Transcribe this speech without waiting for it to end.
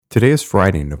Today is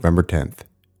Friday, November 10th.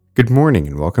 Good morning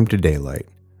and welcome to Daylight,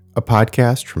 a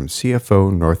podcast from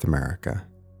CFO North America.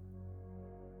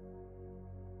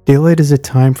 Daylight is a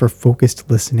time for focused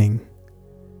listening.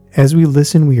 As we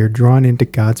listen, we are drawn into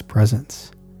God's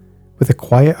presence. With a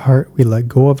quiet heart, we let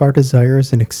go of our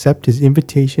desires and accept His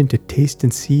invitation to taste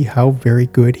and see how very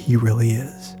good He really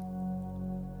is.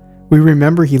 We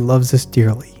remember He loves us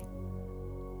dearly.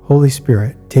 Holy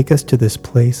Spirit, take us to this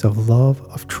place of love,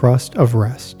 of trust, of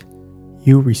rest.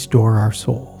 You restore our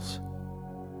souls.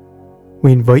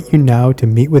 We invite you now to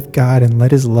meet with God and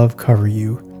let His love cover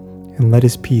you, and let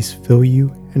His peace fill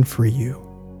you and free you.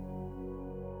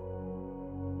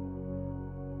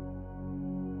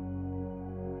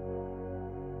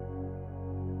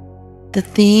 The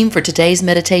theme for today's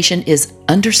meditation is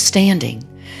understanding,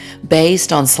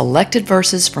 based on selected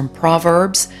verses from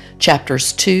Proverbs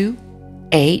chapters 2,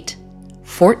 8,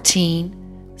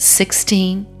 14,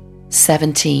 16,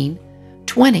 17,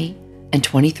 20, and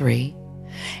 23,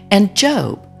 and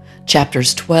Job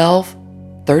chapters 12,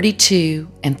 32,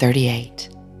 and 38.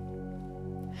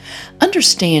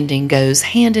 Understanding goes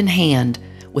hand in hand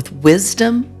with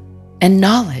wisdom and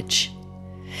knowledge.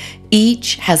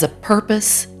 Each has a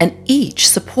purpose and each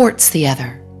supports the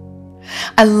other.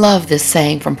 I love this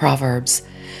saying from Proverbs.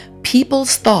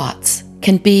 People's thoughts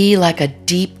can be like a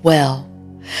deep well,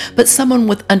 but someone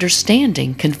with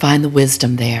understanding can find the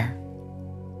wisdom there.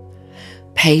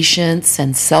 Patience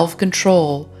and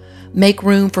self-control make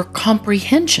room for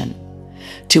comprehension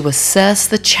to assess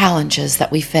the challenges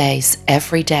that we face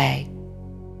every day.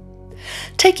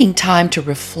 Taking time to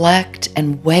reflect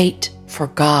and wait for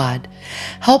God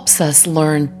helps us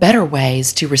learn better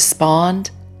ways to respond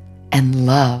and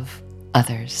love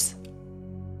others.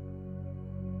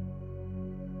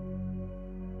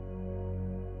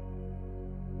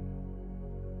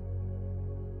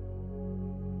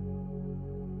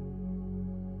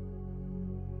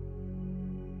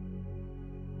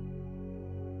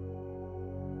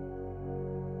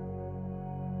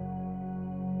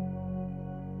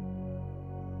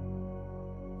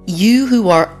 You who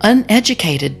are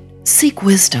uneducated, seek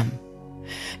wisdom.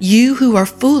 You who are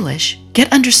foolish,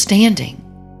 get understanding.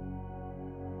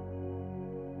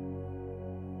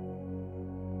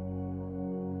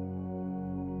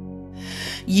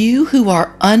 You who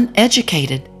are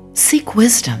uneducated, seek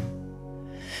wisdom.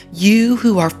 You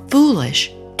who are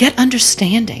foolish, get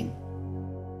understanding.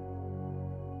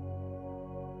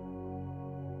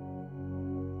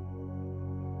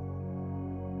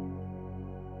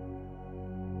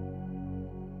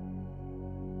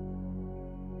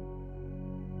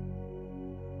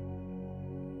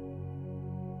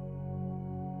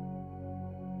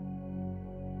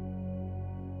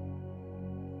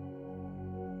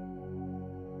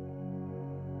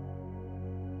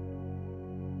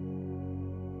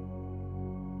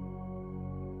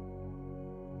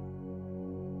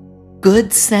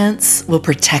 Good sense will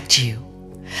protect you.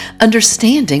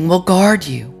 Understanding will guard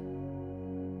you.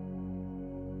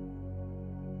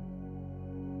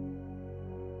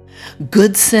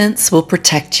 Good sense will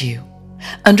protect you.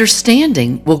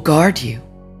 Understanding will guard you.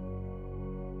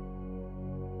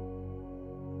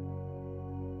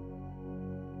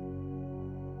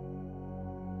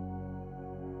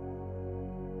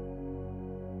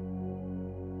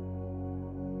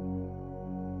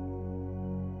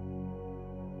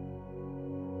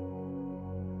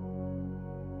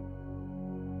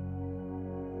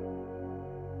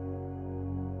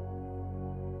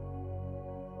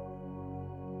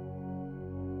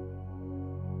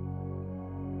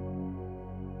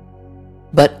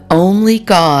 But only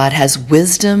God has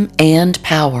wisdom and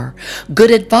power,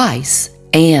 good advice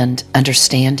and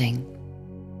understanding.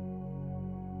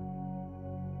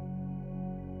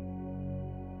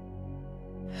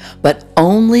 But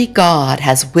only God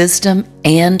has wisdom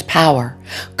and power,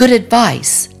 good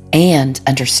advice and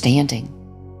understanding.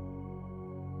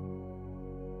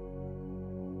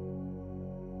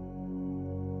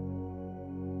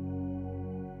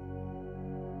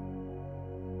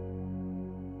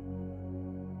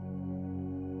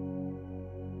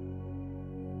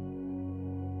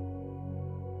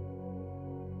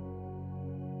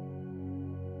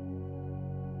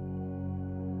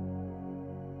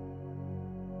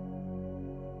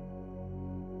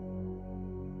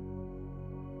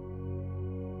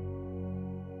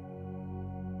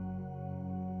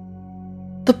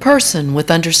 The person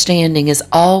with understanding is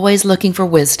always looking for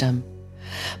wisdom,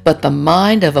 but the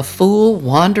mind of a fool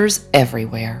wanders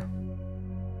everywhere.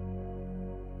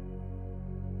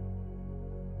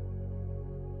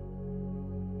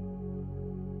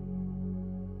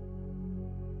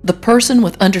 The person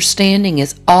with understanding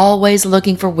is always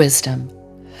looking for wisdom,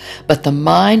 but the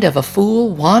mind of a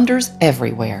fool wanders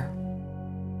everywhere.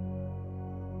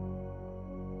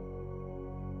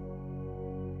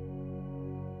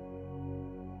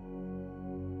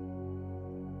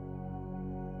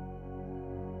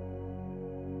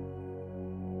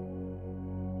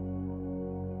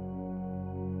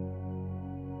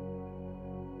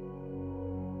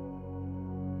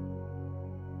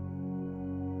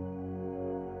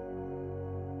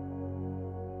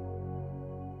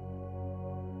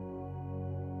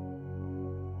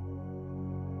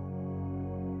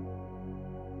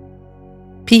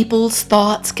 People's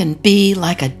thoughts can be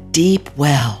like a deep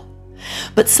well,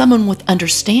 but someone with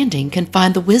understanding can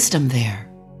find the wisdom there.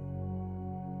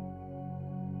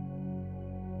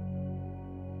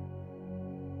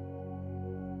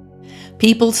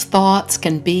 People's thoughts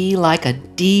can be like a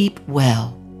deep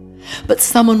well, but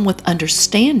someone with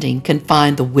understanding can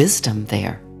find the wisdom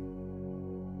there.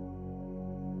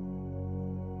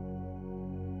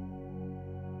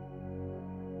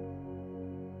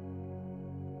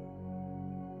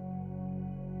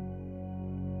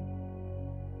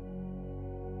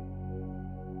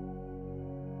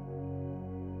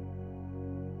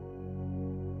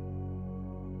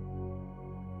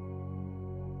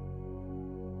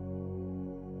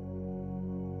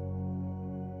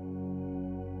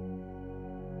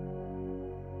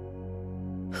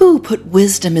 Who put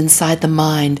wisdom inside the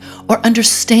mind or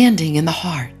understanding in the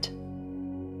heart?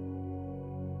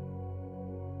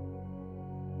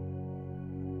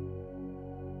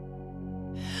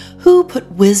 Who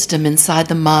put wisdom inside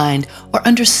the mind or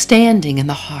understanding in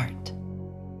the heart?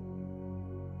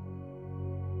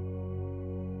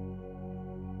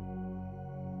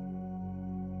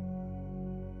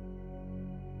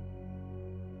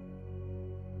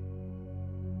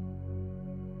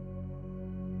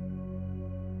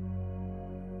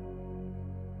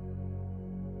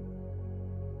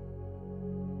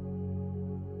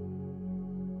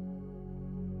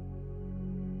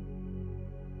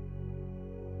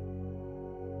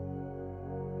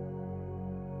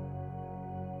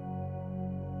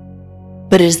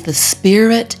 But it is the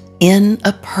Spirit in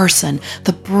a person,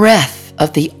 the breath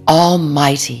of the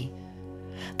Almighty,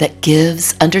 that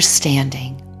gives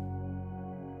understanding.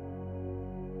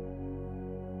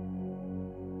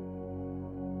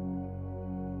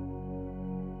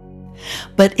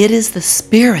 But it is the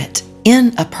Spirit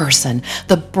in a person,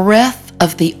 the breath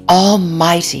of the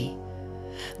Almighty,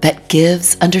 that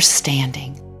gives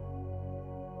understanding.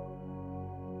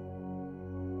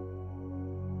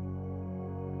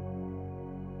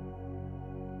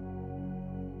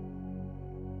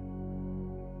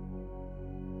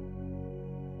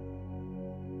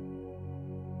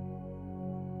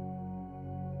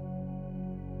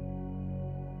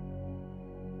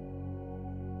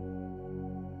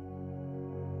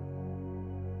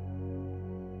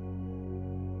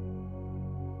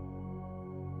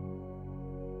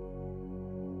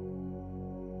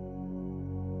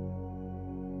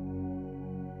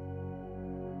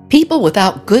 People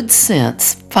without good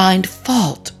sense find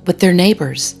fault with their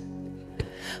neighbors,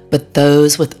 but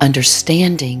those with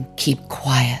understanding keep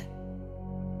quiet.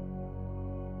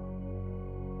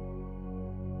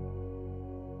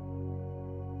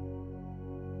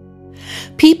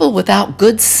 People without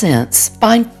good sense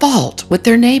find fault with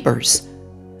their neighbors,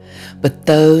 but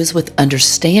those with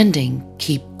understanding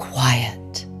keep quiet.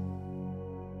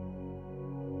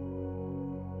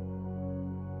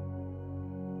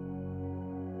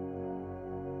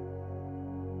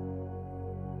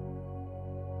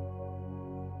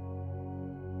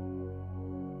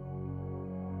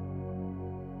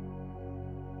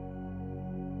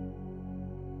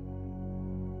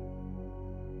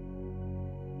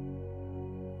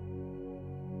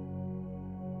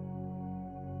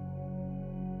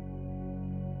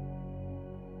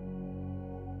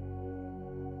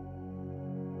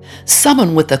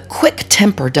 Someone with a quick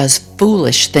temper does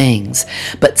foolish things,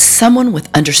 but someone with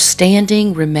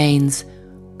understanding remains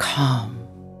calm.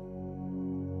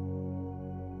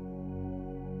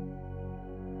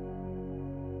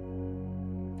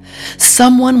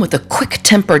 Someone with a quick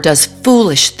temper does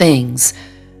foolish things,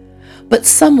 but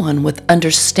someone with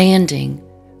understanding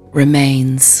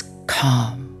remains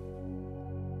calm.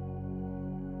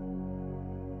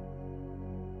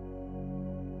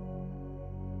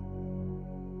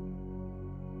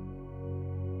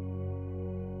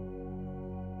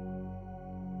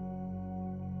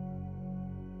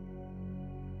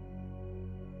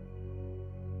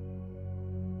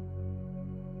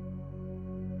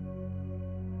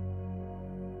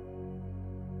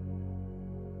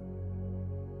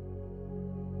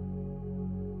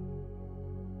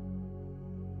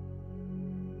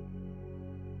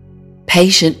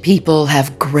 Patient people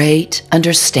have great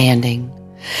understanding,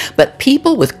 but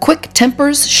people with quick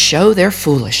tempers show their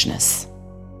foolishness.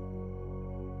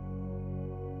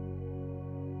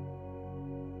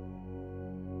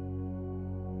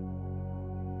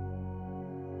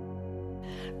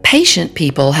 Patient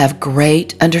people have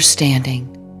great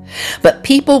understanding, but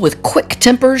people with quick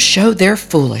tempers show their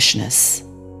foolishness.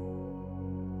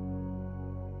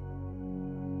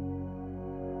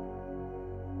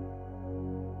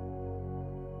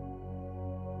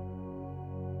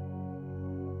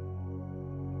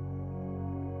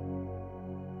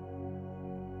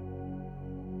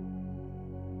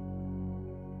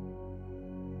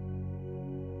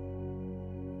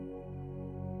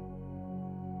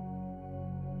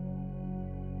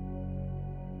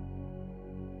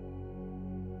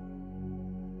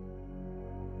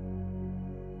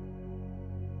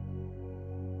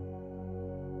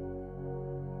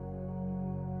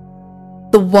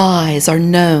 The wise are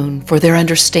known for their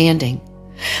understanding.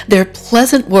 Their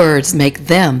pleasant words make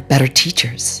them better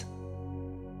teachers.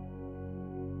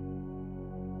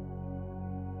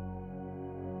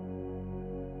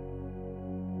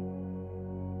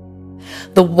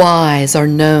 The wise are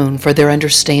known for their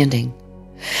understanding.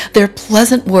 Their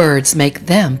pleasant words make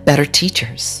them better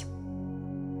teachers.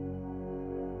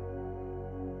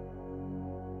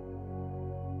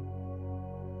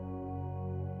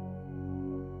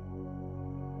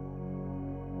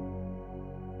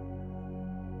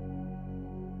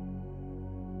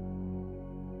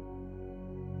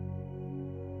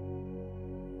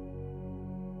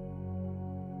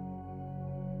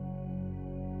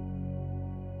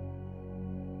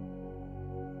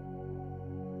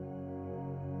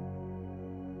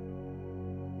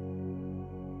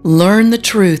 Learn the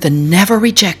truth and never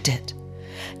reject it.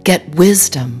 Get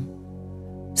wisdom,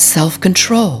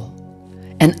 self-control,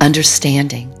 and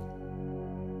understanding.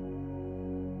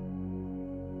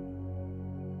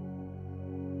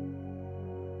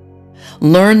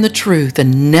 Learn the truth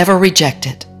and never reject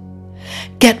it.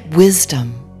 Get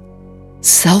wisdom,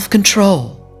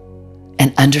 self-control,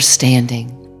 and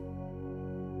understanding.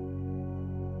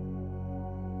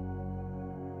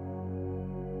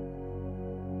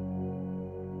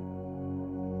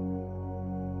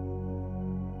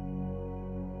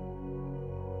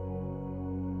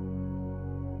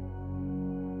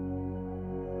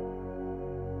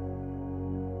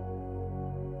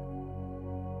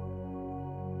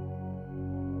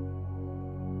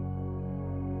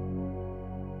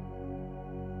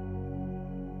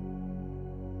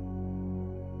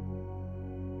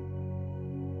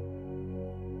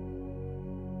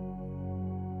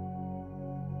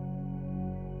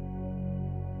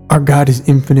 Our God is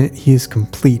infinite, He is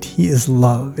complete, He is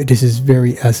love, it is His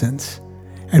very essence.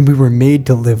 And we were made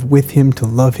to live with Him, to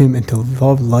love Him, and to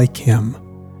love like Him.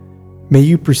 May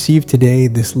you perceive today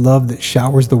this love that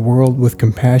showers the world with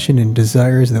compassion and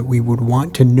desires that we would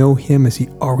want to know Him as He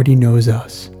already knows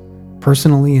us,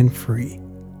 personally and free.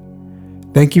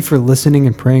 Thank you for listening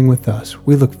and praying with us.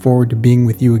 We look forward to being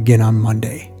with you again on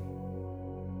Monday.